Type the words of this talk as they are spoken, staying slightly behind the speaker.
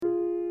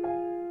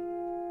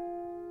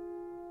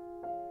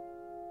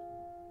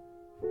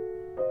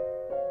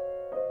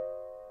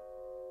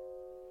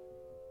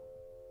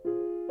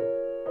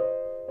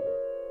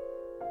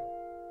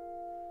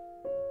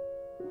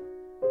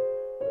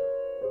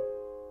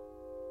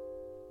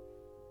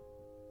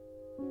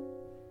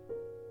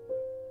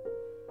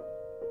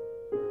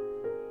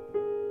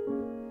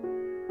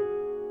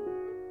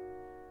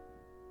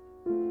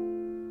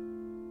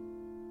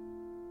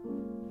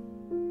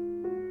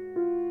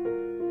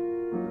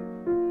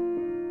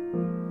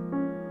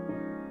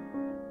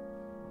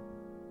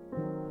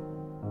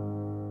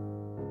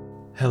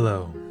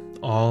Hello,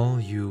 all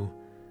you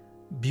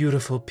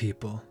beautiful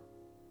people,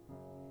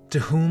 to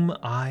whom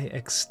I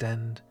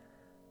extend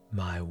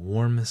my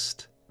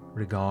warmest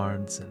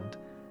regards and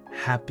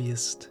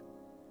happiest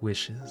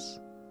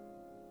wishes.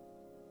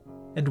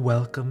 And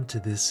welcome to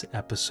this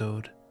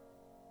episode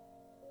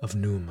of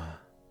Pneuma.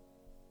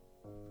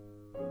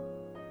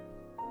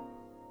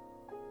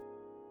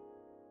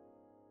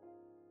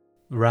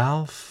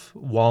 Ralph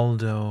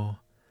Waldo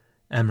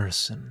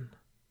Emerson,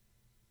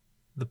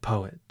 the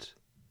poet,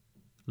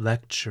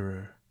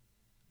 lecturer,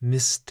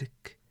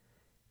 mystic,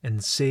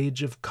 and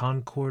sage of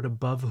Concord,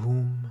 above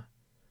whom,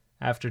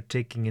 after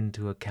taking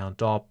into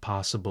account all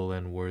possible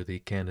and worthy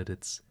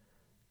candidates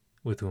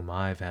with whom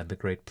I've had the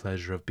great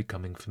pleasure of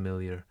becoming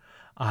familiar,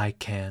 I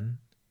can,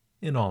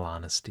 in all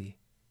honesty,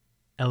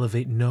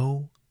 elevate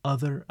no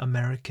other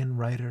American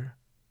writer,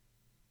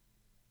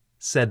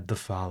 said the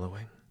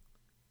following: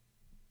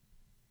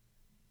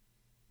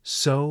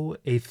 sow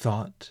a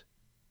thought,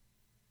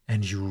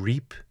 and you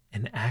reap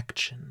an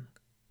action.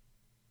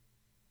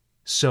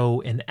 Sow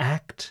an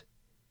act,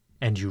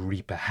 and you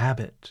reap a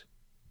habit.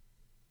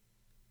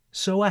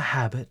 Sow a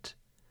habit,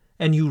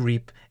 and you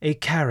reap a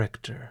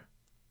character.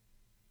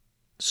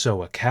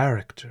 Sow a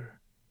character,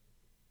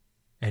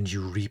 and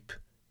you reap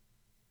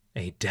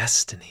a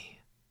destiny.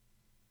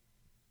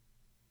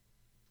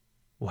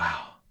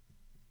 Wow.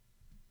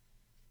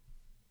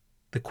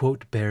 The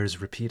quote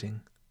bears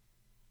repeating.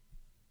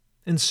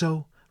 And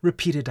so,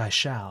 repeat it I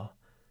shall.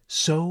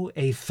 Sow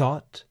a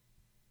thought,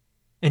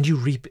 and you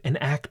reap an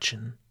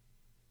action.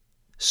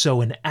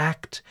 Sow an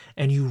act,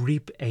 and you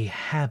reap a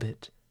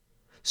habit.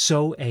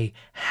 Sow a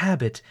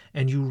habit,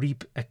 and you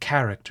reap a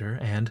character.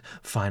 And,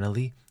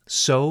 finally,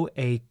 sow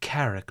a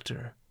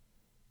character,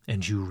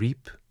 and you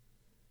reap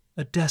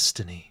a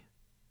destiny.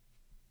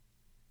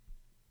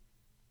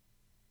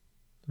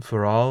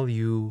 For all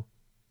you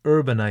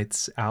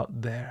urbanites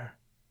out there,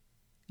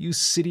 you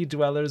city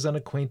dwellers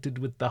unacquainted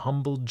with the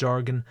humble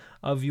jargon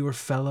of your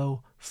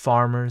fellow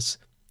farmers,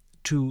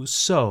 to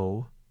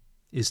sow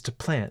is to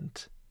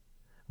plant,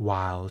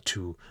 while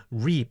to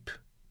reap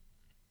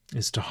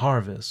is to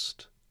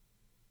harvest,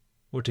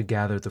 or to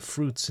gather the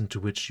fruits into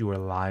which your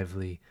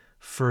lively,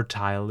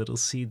 fertile little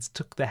seeds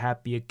took the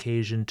happy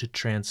occasion to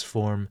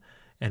transform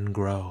and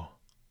grow.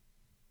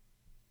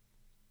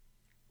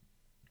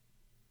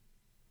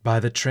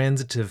 By the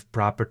transitive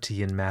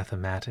property in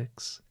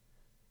mathematics,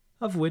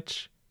 of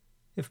which,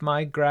 if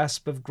my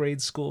grasp of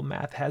grade school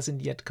math hasn't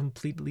yet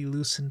completely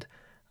loosened,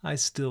 I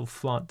still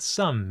flaunt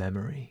some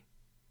memory,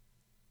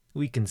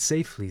 we can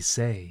safely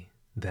say,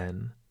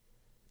 then,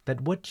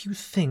 that what you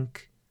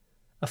think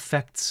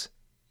affects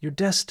your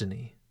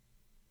destiny.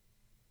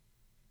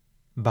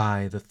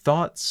 By the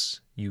thoughts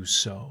you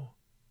sow,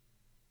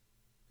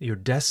 your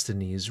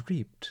destiny is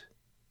reaped.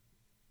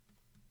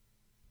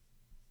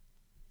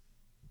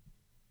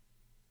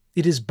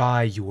 It is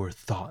by your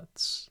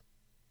thoughts,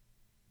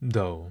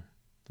 though,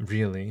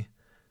 really,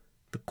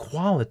 the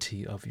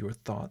quality of your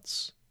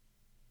thoughts,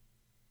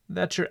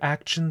 that your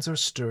actions are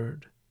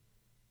stirred,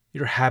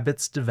 your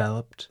habits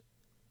developed,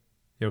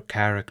 your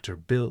character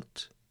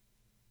built,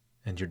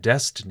 and your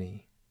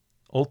destiny,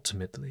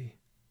 ultimately,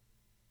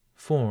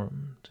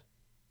 formed.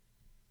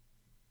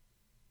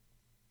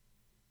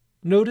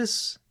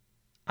 Notice,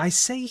 I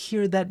say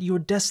here that your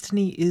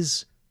destiny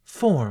is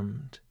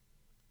formed.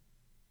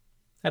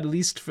 At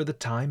least for the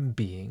time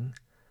being,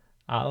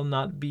 I'll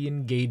not be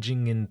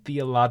engaging in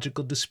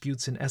theological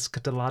disputes and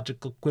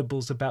eschatological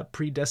quibbles about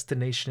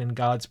predestination and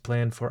God's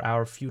plan for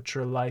our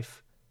future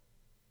life,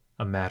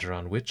 a matter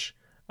on which,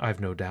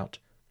 I've no doubt,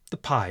 the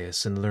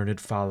pious and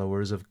learned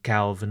followers of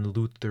Calvin,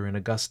 Luther, and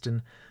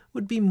Augustine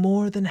would be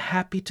more than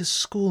happy to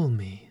school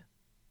me.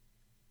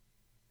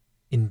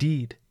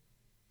 Indeed,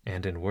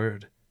 and in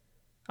word,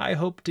 I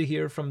hope to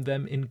hear from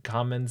them in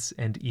comments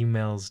and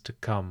emails to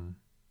come.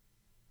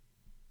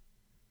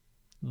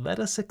 Let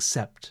us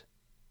accept,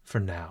 for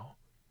now,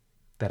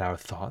 that our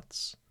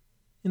thoughts,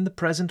 in the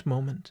present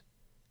moment,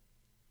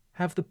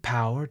 have the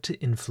power to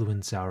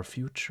influence our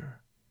future,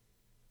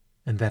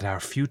 and that our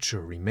future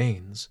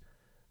remains,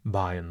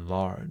 by and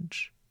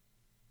large,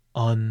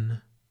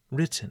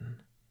 unwritten.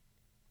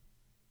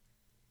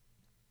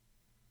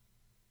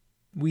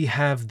 We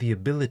have the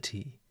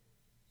ability,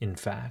 in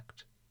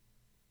fact,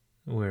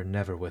 we're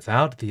never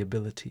without the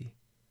ability,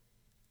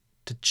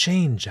 to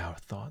change our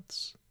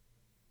thoughts,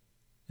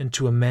 and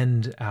to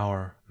amend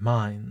our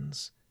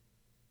minds,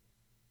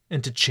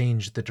 and to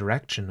change the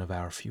direction of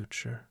our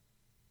future.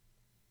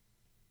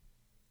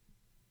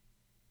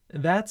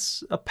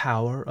 That's a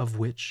power of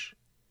which,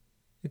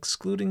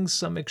 excluding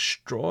some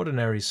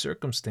extraordinary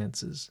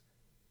circumstances,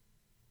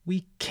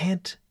 we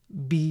can't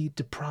be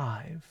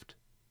deprived,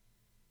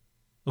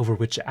 over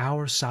which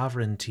our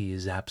sovereignty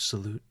is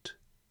absolute.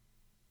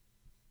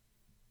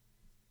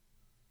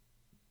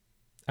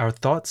 Our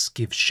thoughts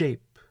give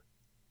shape,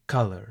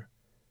 color,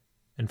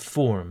 and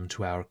form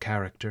to our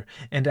character,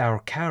 and our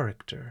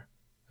character,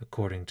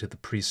 according to the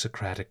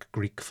pre-Socratic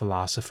Greek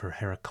philosopher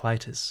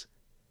Heraclitus,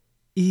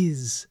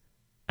 is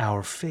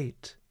our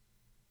fate.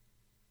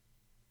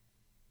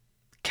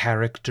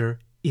 character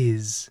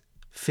is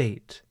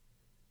fate,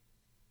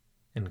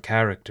 and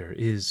character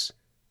is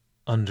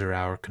under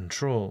our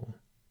control.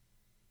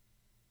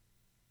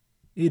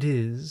 It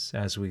is,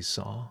 as we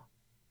saw,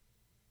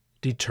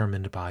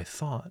 determined by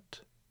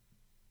thought.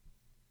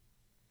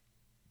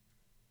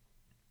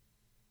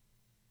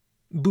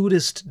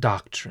 Buddhist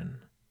doctrine,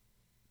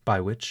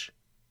 by which,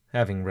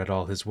 having read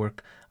all his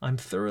work, I'm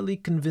thoroughly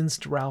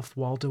convinced Ralph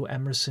Waldo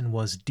Emerson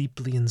was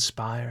deeply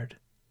inspired,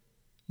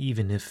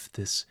 even if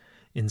this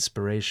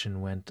inspiration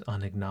went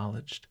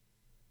unacknowledged,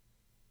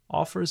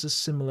 offers a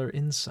similar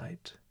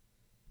insight.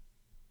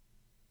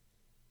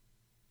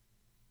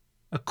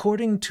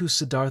 According to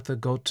Siddhartha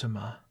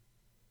Gautama,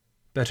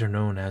 better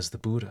known as the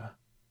Buddha,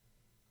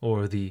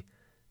 or the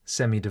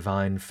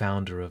semi-divine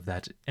founder of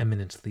that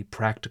eminently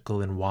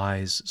practical and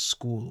wise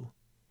school,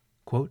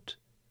 quote,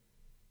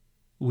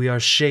 "We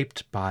are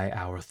shaped by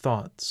our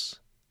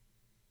thoughts.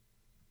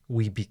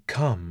 We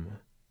become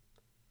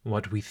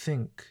what we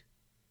think.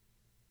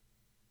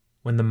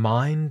 When the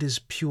mind is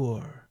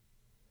pure,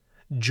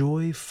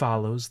 joy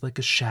follows like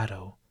a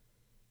shadow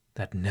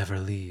that never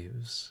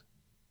leaves."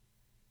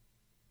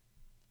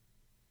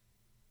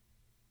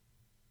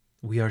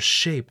 We are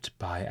shaped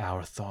by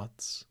our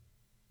thoughts.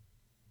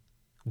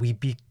 We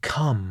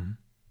become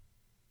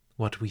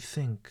what we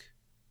think.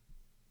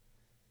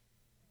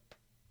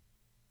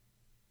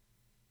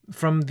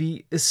 From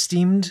the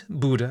esteemed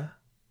Buddha,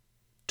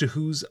 to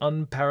whose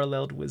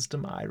unparalleled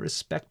wisdom I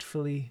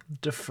respectfully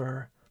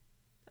defer,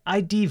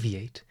 I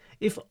deviate,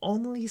 if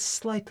only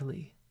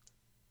slightly.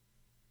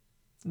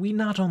 We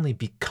not only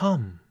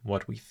become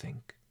what we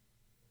think,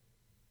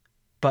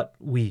 but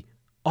we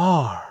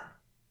are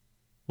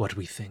what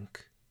we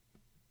think.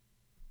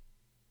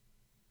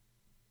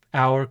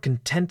 Our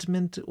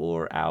contentment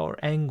or our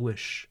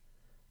anguish,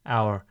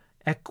 our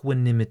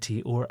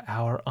equanimity or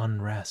our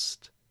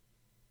unrest,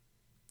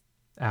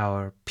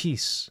 our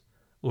peace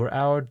or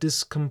our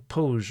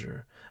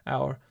discomposure,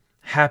 our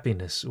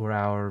happiness or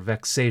our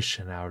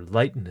vexation, our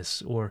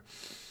lightness or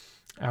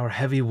our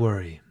heavy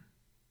worry,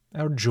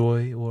 our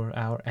joy or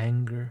our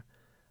anger,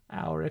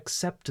 our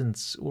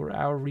acceptance or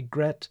our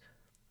regret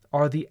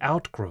are the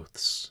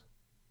outgrowths,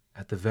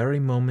 at the very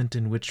moment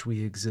in which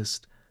we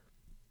exist,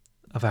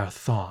 of our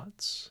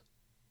thoughts,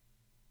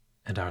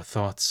 and our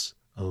thoughts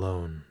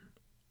alone.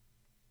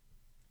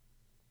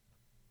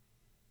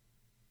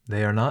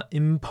 They are not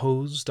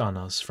imposed on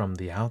us from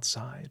the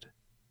outside.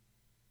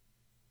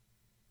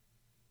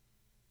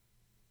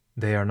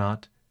 They are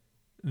not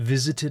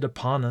visited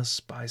upon us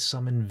by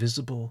some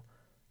invisible,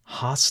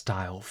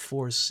 hostile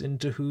force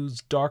into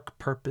whose dark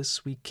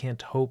purpose we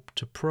can't hope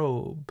to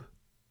probe.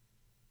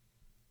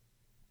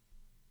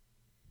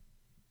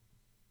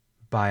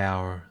 By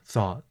our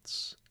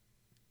thoughts,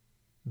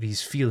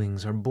 these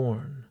feelings are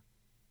born,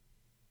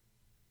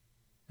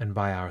 and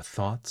by our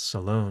thoughts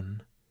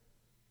alone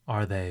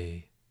are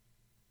they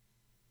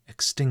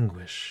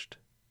extinguished.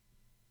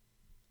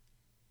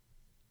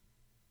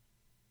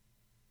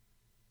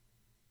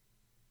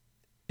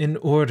 In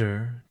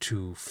order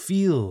to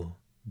feel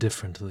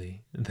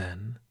differently,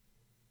 then,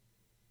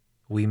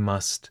 we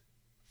must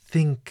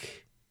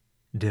think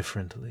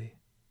differently.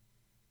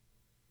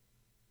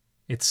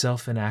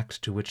 Itself an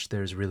act to which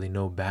there's really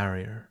no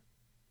barrier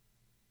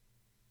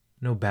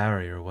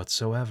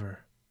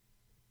whatsoever.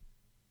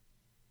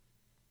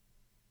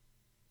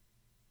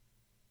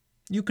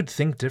 You could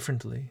think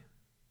differently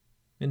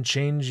and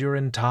change your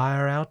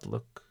entire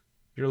outlook,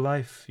 your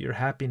life, your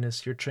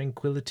happiness, your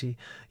tranquility,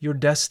 your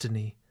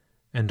destiny,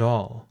 and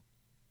all,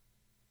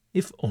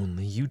 if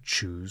only you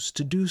choose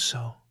to do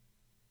so.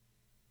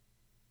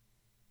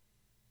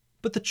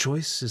 But the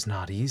choice is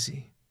not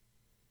easy,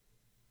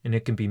 and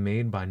it can be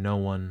made by no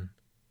one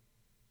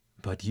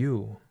but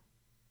you.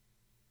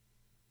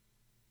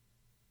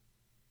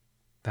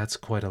 That's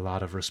quite a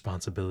lot of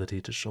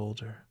responsibility to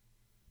shoulder.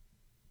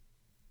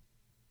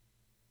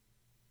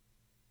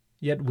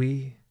 Yet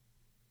we,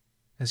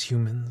 as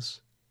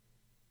humans,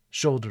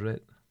 shoulder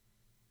it,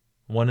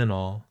 one and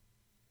all.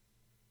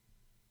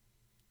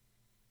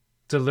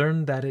 To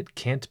learn that it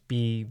can't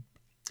be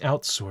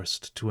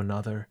outsourced to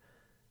another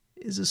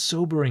is a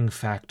sobering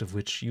fact of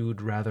which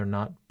you'd rather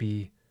not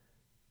be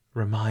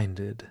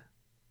reminded.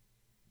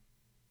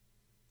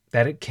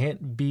 That it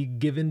can't be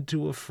given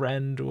to a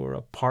friend or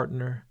a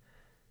partner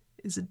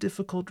is a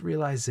difficult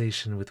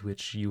realization with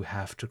which you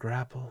have to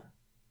grapple.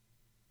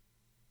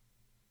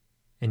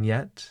 And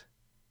yet,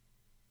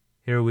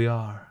 here we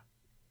are,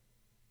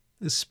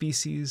 the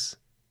species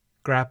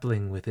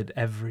grappling with it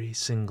every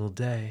single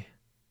day.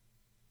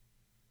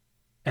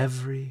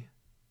 Every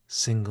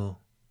single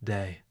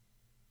day.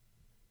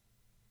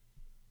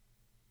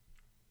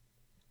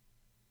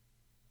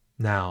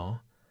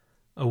 Now,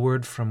 a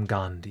word from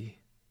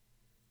Gandhi,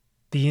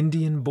 the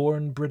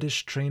Indian-born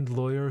British-trained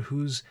lawyer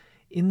whose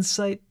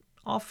insight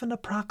often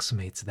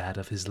approximates that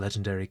of his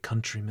legendary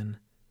countryman,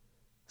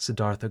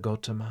 Siddhartha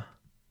Gautama.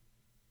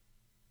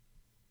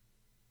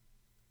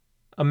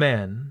 A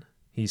man,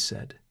 he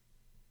said,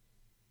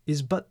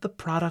 is but the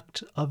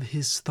product of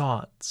his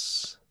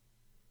thoughts.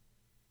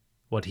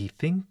 What he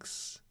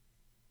thinks,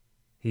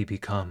 he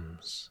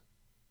becomes.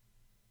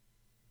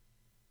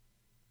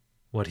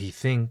 What he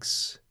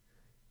thinks,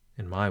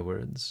 in my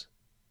words,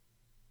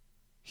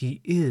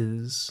 he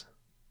is.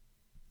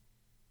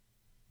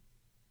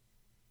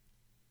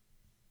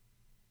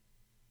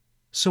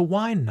 So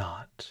why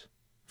not,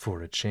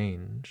 for a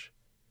change,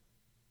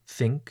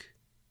 think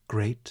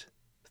great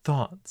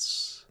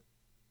thoughts?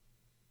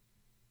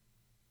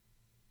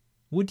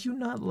 Would you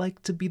not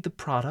like to be the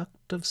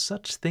product of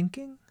such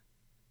thinking?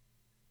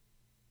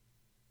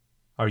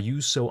 Are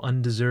you so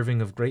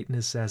undeserving of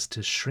greatness as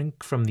to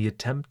shrink from the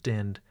attempt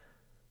and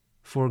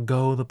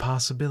forego the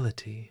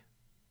possibility?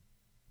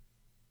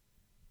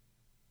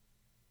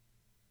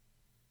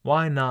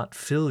 Why not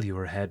fill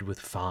your head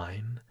with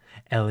fine,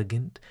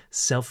 elegant,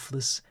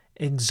 selfless,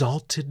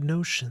 exalted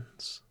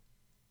notions?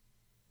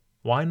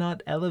 Why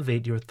not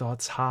elevate your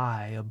thoughts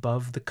high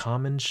above the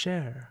common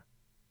share?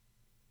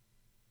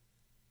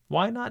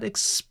 Why not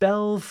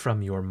expel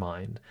from your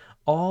mind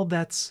all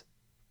that's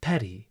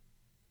petty,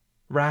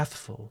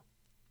 wrathful,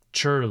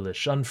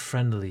 churlish,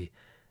 unfriendly,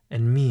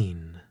 and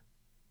mean?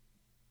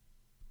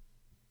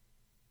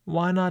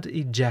 Why not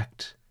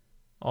eject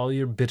all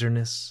your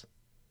bitterness,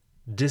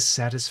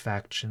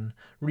 dissatisfaction,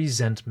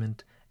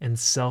 resentment, and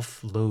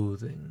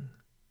self-loathing,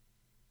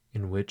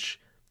 in which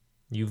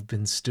you've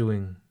been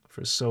stewing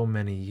for so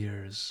many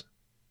years?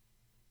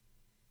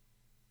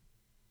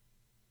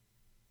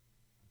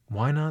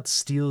 Why not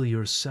steel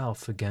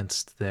yourself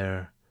against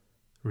their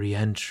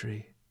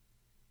re-entry?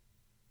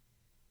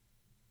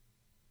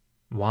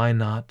 Why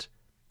not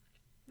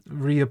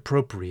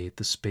reappropriate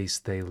the space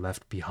they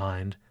left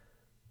behind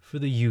for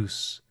the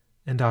use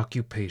and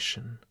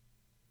occupation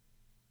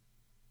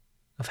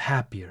of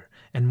happier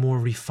and more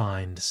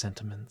refined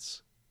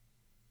sentiments?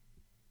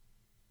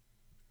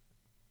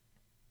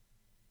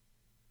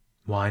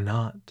 Why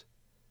not,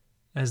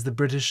 as the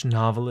British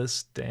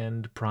novelist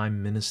and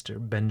Prime Minister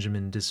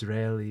Benjamin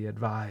Disraeli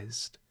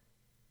advised,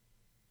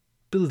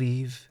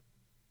 believe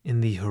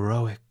in the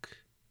heroic,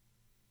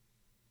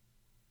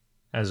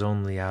 as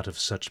only out of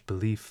such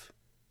belief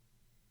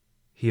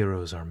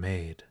heroes are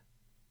made?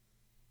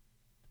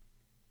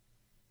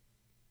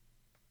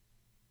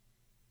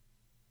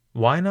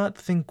 Why not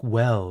think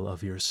well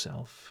of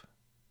yourself,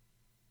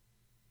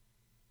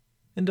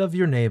 and of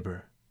your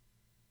neighbor,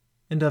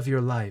 and of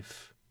your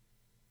life,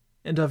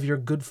 and of your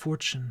good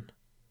fortune,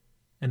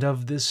 and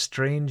of this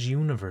strange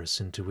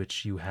universe into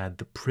which you had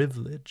the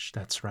privilege,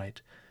 that's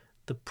right,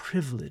 the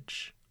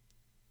privilege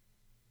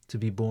to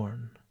be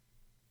born?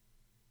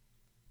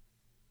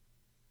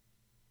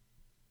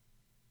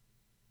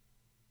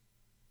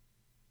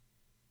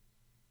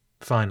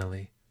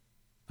 Finally,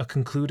 a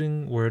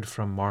concluding word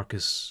from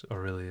Marcus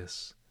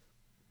Aurelius,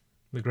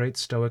 the great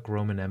Stoic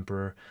Roman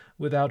emperor,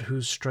 without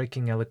whose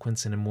striking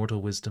eloquence and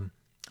immortal wisdom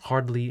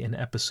hardly an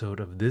episode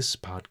of this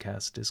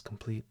podcast is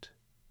complete.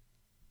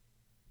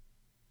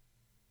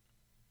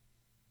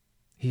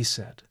 He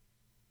said,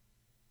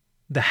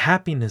 "The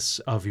happiness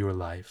of your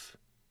life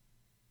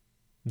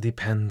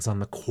depends on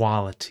the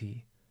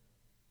quality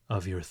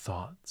of your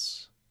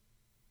thoughts."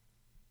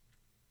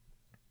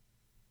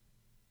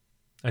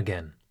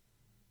 Again,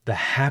 the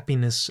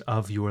happiness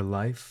of your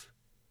life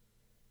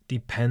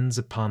depends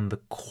upon the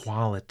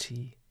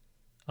quality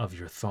of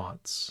your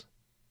thoughts.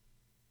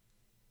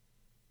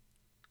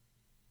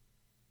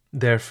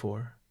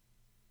 Therefore,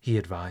 he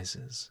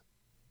advises,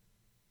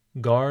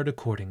 guard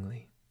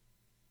accordingly,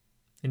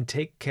 and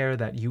take care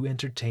that you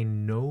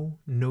entertain no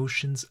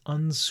notions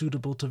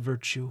unsuitable to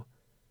virtue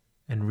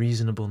and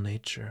reasonable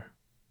nature.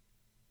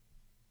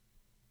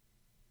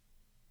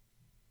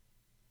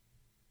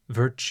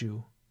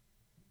 Virtue,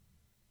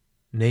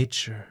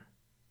 nature,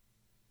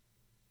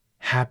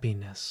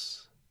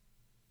 happiness,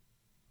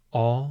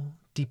 all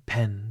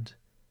depend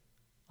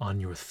on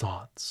your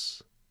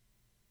thoughts.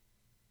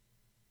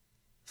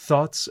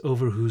 Thoughts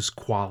over whose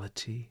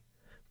quality,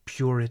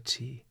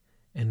 purity,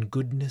 and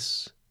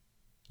goodness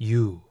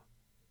you,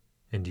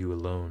 and you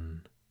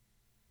alone,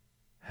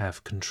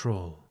 have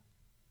control.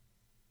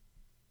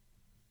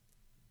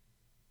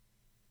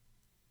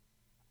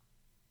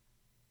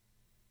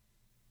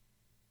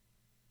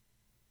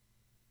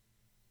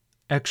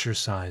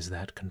 Exercise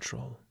that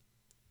control.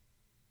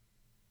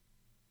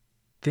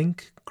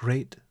 Think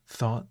great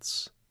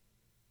thoughts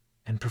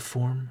and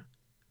perform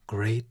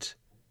great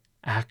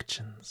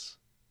actions.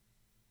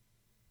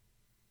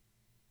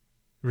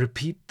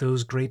 Repeat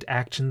those great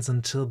actions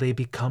until they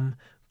become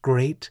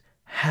great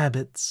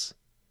habits,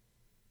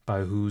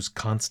 by whose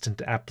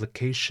constant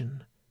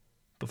application,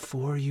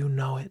 before you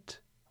know it,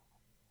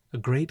 a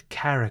great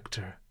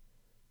character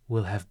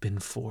will have been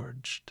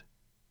forged.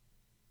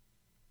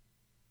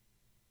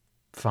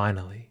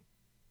 Finally,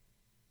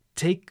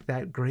 take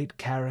that great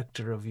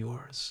character of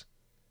yours,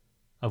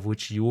 of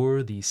which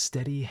you're the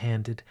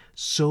steady-handed,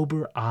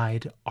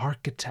 sober-eyed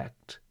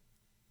architect,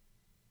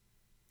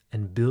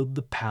 and build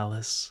the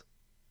palace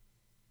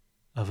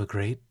of a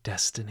great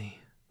destiny.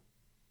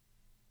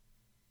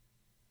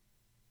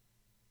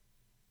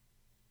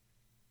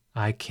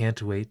 I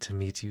can't wait to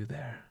meet you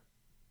there.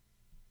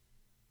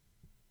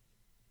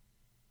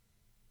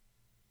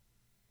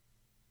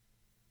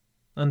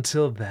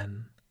 Until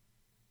then,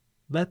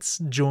 let's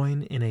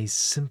join in a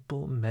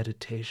simple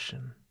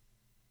meditation.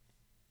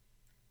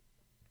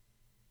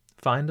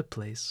 Find a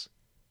place,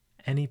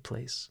 any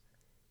place,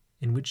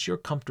 in which you're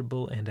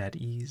comfortable and at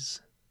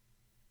ease.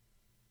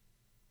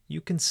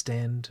 You can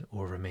stand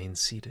or remain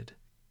seated.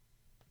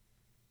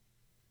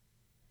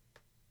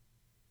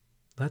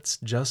 Let's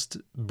just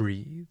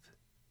breathe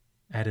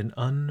at an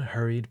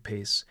unhurried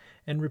pace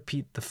and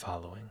repeat the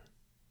following.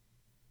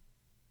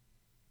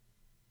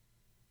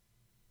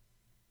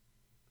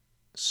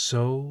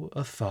 Sow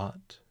a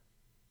thought,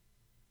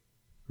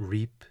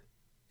 reap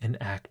an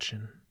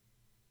action.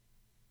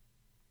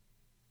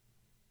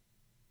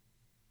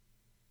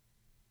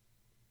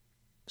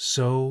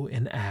 Sow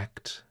an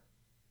act,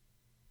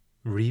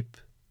 reap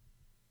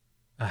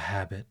a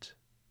habit.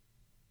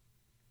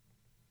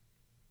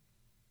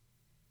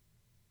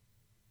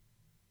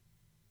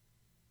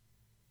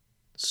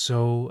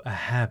 Sow a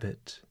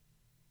habit,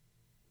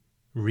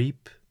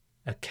 reap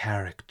a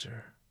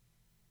character.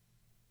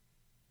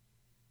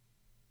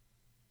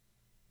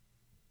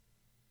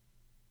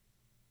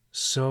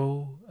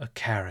 Sow a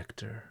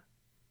character,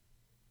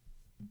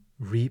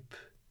 reap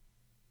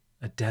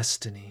a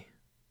destiny.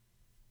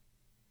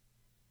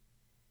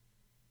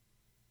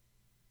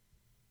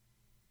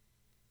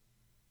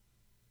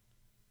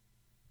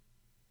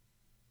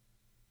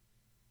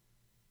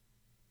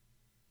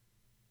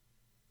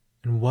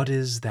 And what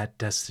is that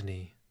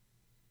destiny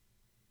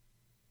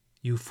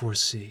you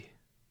foresee?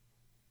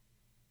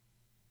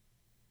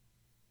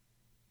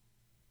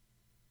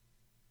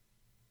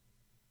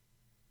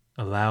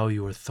 Allow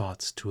your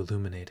thoughts to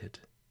illuminate it.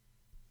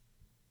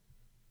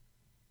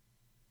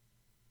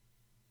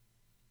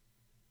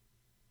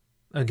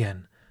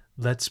 Again,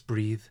 let's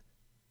breathe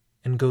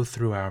and go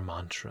through our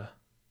mantra.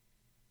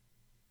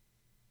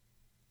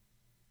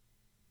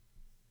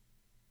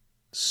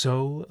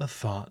 Sow a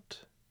thought,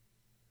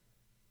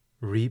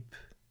 reap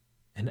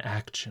an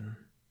action.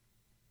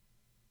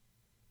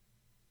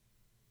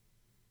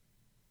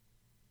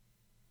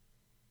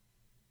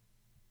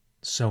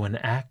 Sow an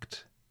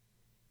act,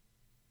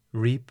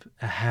 reap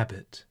a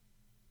habit.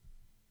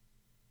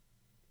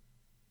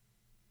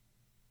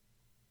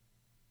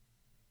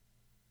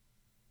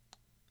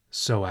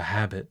 Sow a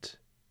habit,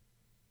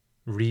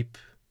 reap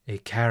a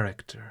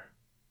character.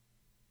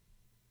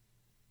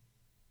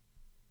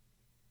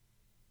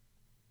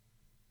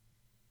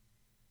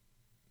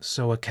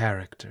 Sow a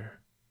character,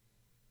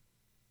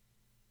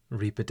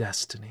 reap a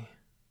destiny.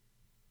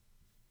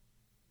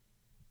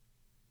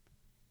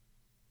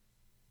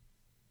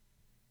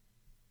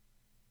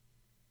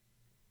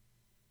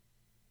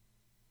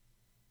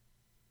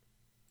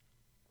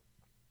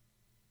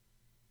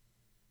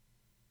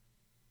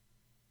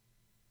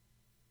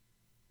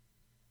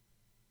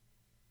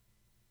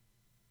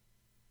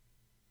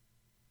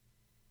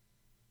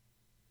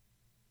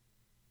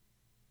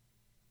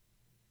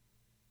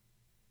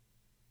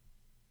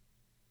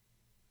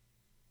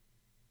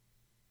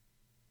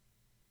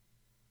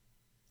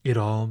 It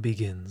all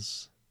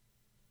begins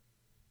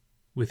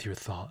with your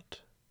thought.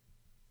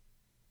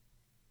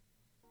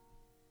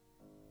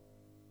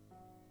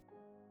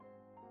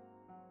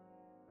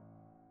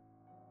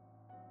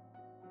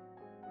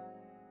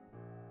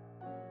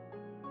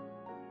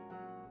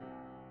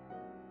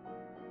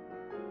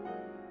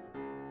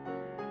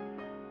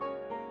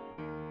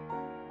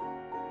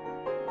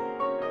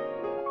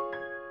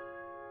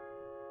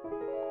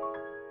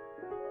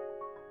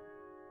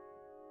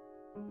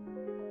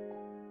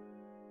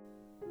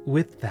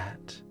 With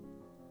that,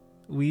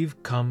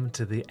 we've come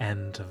to the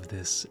end of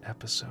this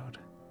episode.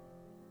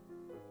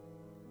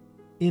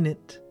 In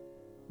it,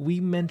 we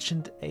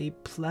mentioned a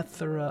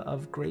plethora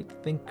of great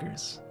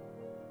thinkers,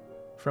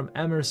 from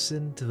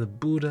Emerson to the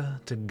Buddha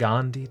to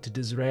Gandhi to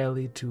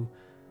Disraeli to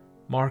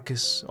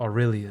Marcus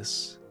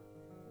Aurelius,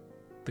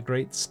 the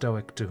great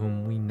Stoic to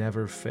whom we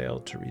never fail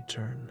to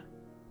return.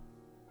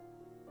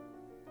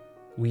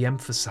 We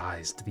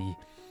emphasized the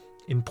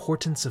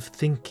importance of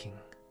thinking,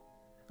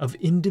 of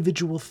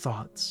individual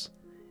thoughts,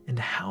 and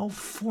how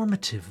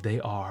formative they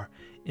are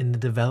in the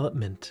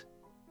development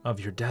of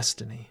your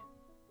destiny.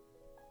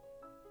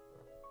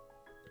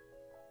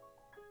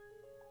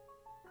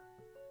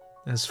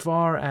 As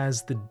far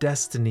as the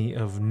destiny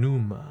of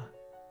Numa,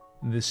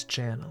 this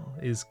channel,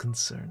 is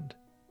concerned,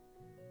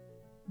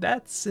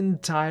 that's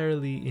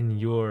entirely in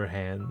your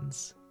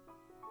hands.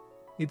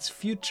 Its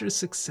future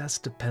success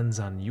depends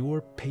on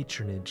your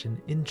patronage and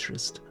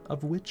interest,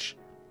 of which,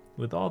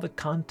 with all the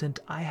content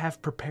I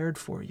have prepared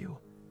for you,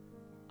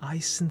 I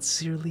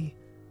sincerely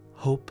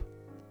hope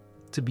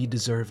to be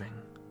deserving.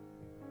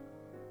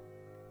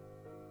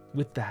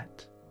 With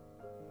that,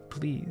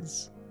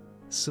 please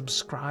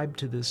subscribe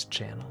to this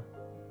channel,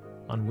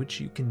 on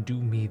which you can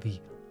do me the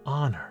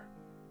honor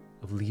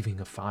of leaving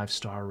a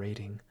 5-star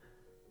rating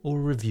or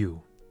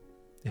review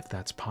if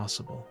that's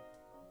possible.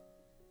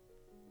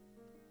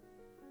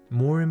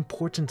 More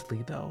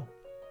importantly, though,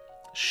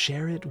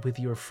 share it with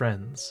your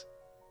friends.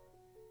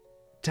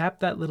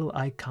 Tap that little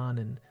icon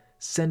and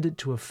send it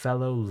to a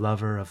fellow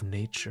lover of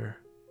nature.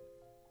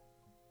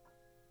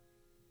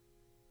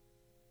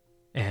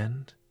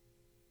 And,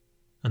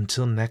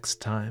 until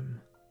next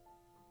time,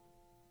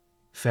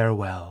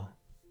 farewell,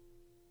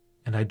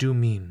 and I do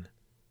mean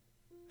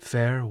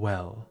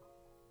farewell,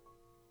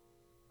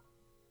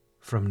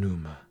 from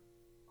Numa.